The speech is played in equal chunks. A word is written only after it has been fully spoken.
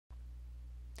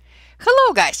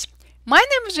Hello guys, my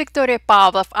name is Victoria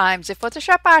Pavlov, I'm the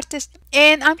Photoshop artist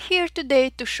and I'm here today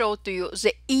to show to you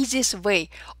the easiest way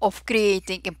of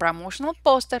creating a promotional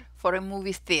poster for a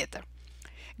movie theater.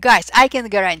 Guys, I can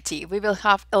guarantee we will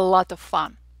have a lot of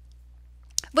fun.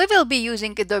 We will be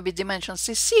using Adobe Dimension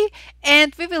CC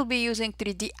and we will be using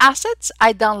 3D assets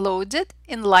I downloaded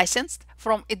and licensed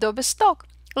from Adobe Stock.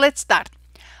 Let's start.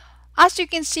 As you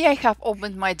can see, I have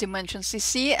opened my Dimension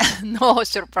CC, no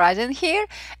surprise in here,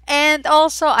 and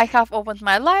also I have opened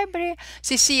my library,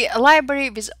 CC library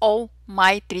with all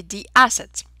my 3D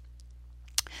assets.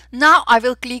 Now I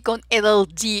will click on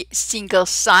LLD single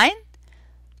sign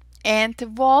and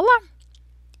voila!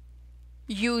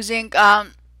 Using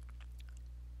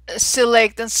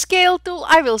select and scale tool,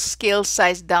 I will scale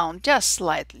size down just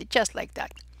slightly, just like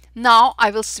that. Now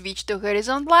I will switch to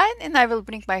horizon line and I will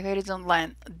bring my horizon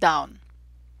line down.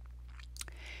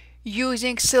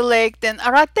 Using select and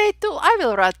rotate tool, I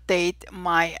will rotate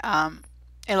my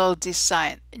LLD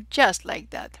sign just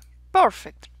like that.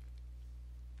 Perfect.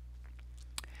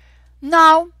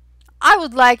 Now I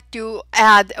would like to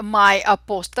add my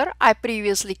poster I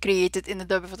previously created in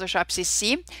Adobe Photoshop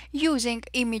CC using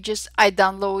images I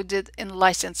downloaded and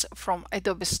licensed from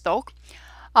Adobe Stock.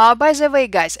 By the way,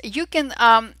 guys, you can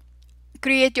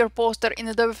create your poster in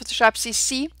Adobe Photoshop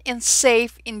CC and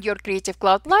save in your Creative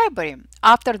Cloud library.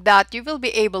 After that, you will be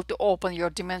able to open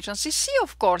your Dimension CC,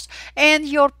 of course, and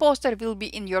your poster will be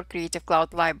in your Creative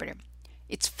Cloud library.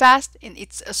 It's fast and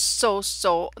it's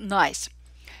so nice.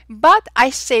 But I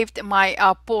saved my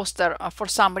poster for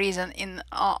some reason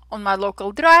on my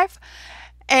local drive,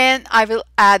 and I will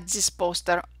add this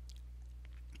poster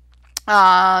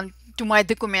to my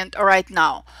document right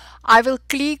now. I will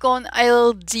click on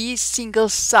LLD single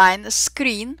sign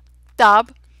screen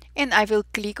tab and I will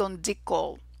click on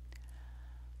decal.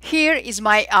 Here is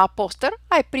my poster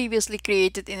I previously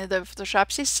created in Adobe Photoshop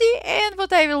CC, and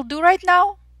what I will do right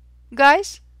now,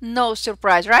 guys, no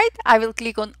surprise, right? I will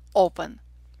click on open.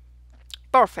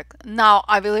 Perfect. Now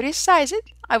I will resize it.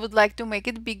 I would like to make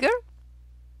it bigger.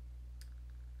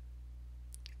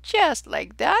 Just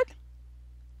like that.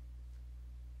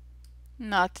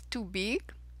 Not too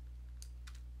big.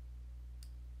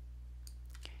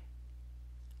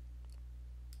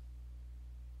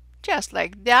 Just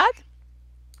like that.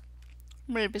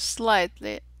 Maybe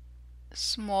slightly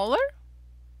smaller.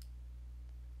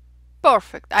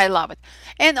 Perfect, I love it.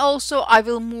 And also I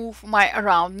will move my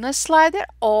roundness slider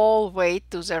all the way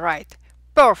to the right.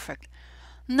 Perfect.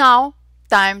 Now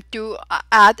time to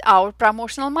add our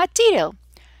promotional material.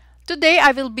 Today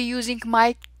I will be using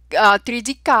my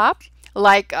 3D cup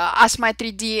as my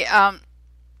 3D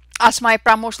as my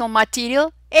promotional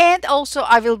material, and also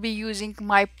I will be using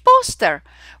my poster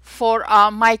for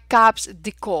my cup's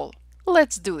decal.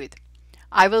 Let's do it.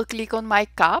 I will click on my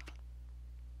cup.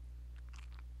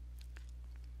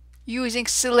 Using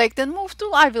select and move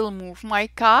tool, I will move my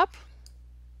cup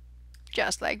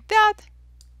just like that.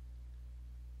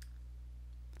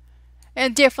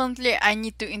 And definitely I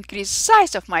need to increase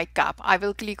size of my cup. I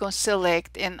will click on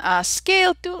select and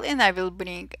scale tool and I will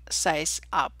bring size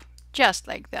up just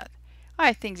like that.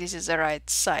 I think this is the right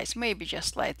size, maybe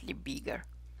just slightly bigger.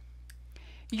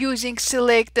 Using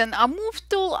select and move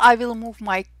tool, I will move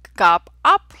my cup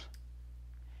up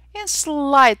and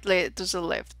slightly to the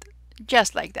left,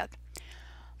 just like that.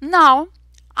 Now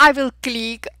I will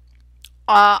click,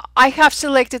 I have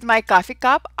selected my coffee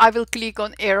cup. I will click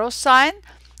on arrow sign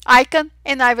icon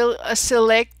and I will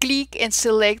click and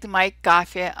select my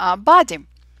coffee body.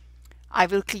 I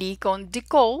will click on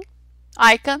decal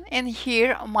icon and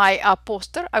here my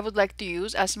poster I would like to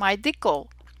use as my decal.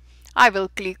 I will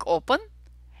click open and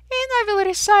I will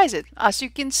resize it. As you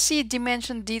can see,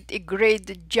 Dimension did a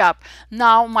great job.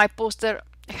 Now my poster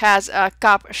has a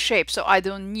cup shape, so I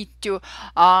don't need to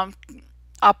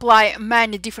apply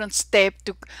many different steps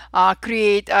to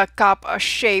create a cup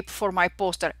shape for my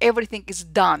poster. Everything is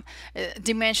done.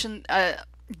 Dimension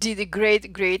did a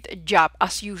great job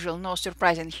as usual. No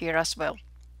surprise in here as well.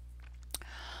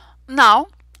 Now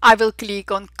I will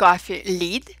click on coffee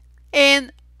lid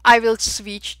and I will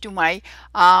switch to my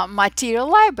material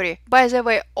library. By the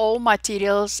way, all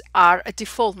materials are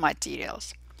default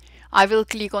materials. I will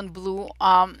click on blue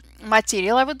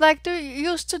material I would like to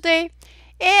use today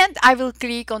and I will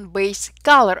click on base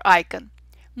color icon.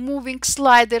 Moving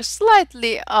slider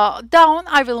slightly down,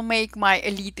 I will make my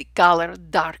lid color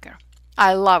darker.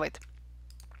 I love it.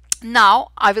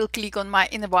 Now I will click on my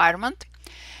environment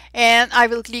and I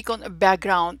will click on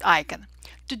background icon.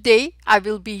 Today I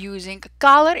will be using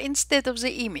color instead of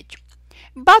the image,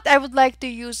 but I would like to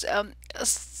use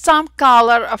some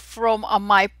color from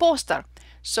my poster.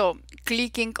 So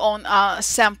clicking on a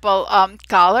sample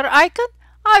color icon,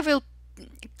 I will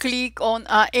click on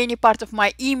any part of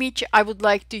my image I would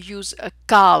like to use a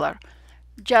color,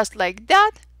 just like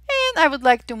that, and I would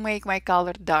like to make my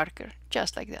color darker,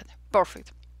 just like that.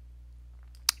 Perfect.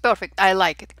 Perfect, I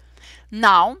like it.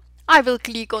 Now I will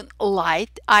click on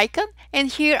light icon, and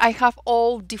here I have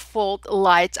all default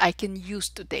lights I can use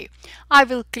today. I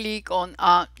will click on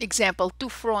example two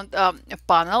front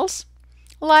panels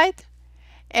light,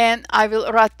 and I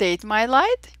will rotate my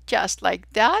light just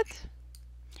like that,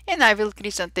 and I will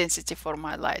increase intensity for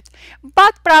my light.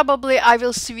 But probably I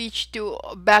will switch to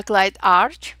backlight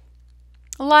arch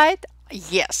light.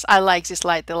 Yes, I like this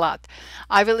light a lot.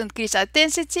 I will increase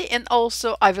intensity, and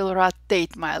also I will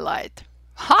rotate my light.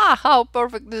 Ha, how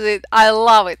perfect is it? I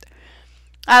love it.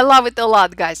 I love it a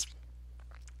lot, guys.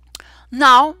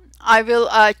 Now I will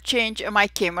change my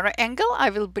camera angle. I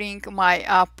will bring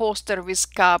my poster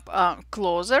with cap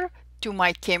closer to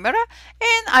my camera,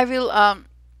 and I will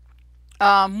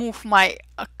move my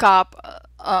cap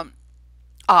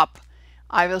up.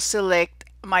 I will select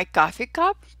my coffee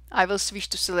cup. I will switch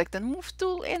to select and move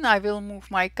tool, and I will move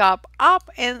my cup up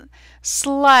and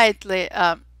slightly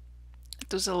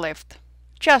to the left,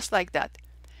 just like that,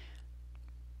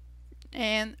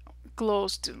 and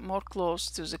more close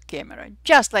to the camera,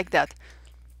 just like that.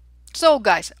 So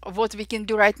guys, what we can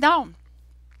do right now,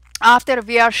 after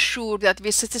we are sure that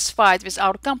we're satisfied with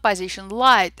our composition,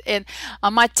 light, and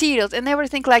materials and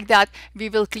everything like that, we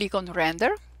will click on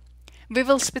render. We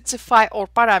will specify our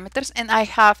parameters, and I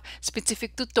have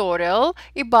specific tutorial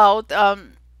about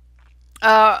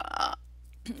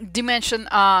dimension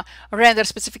render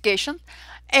specification.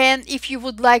 And if you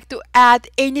would like to add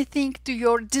anything to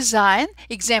your design,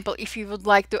 example, if you would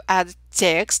like to add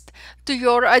text to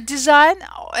your design,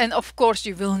 and of course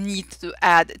you will need to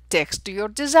add text to your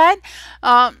design,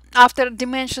 after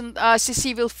Dimension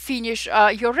CC will finish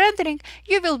your rendering,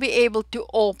 you will be able to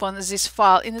open this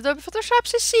file in Adobe Photoshop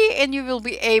CC, and you will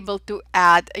be able to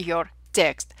add your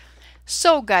text.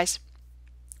 So guys,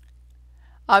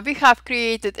 we have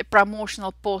created a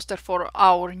promotional poster for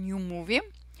our new movie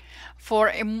for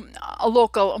a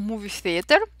local movie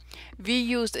theater. We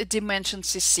used a Dimension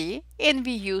CC, and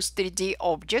we used 3D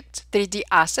objects, 3D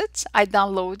assets. I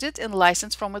downloaded and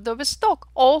licensed from Adobe Stock.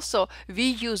 Also, we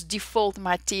use default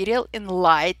material and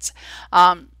lights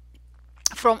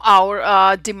from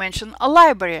our Dimension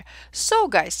library. So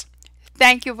guys,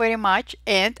 thank you very much,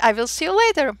 and I will see you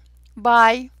later.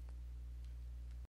 Bye.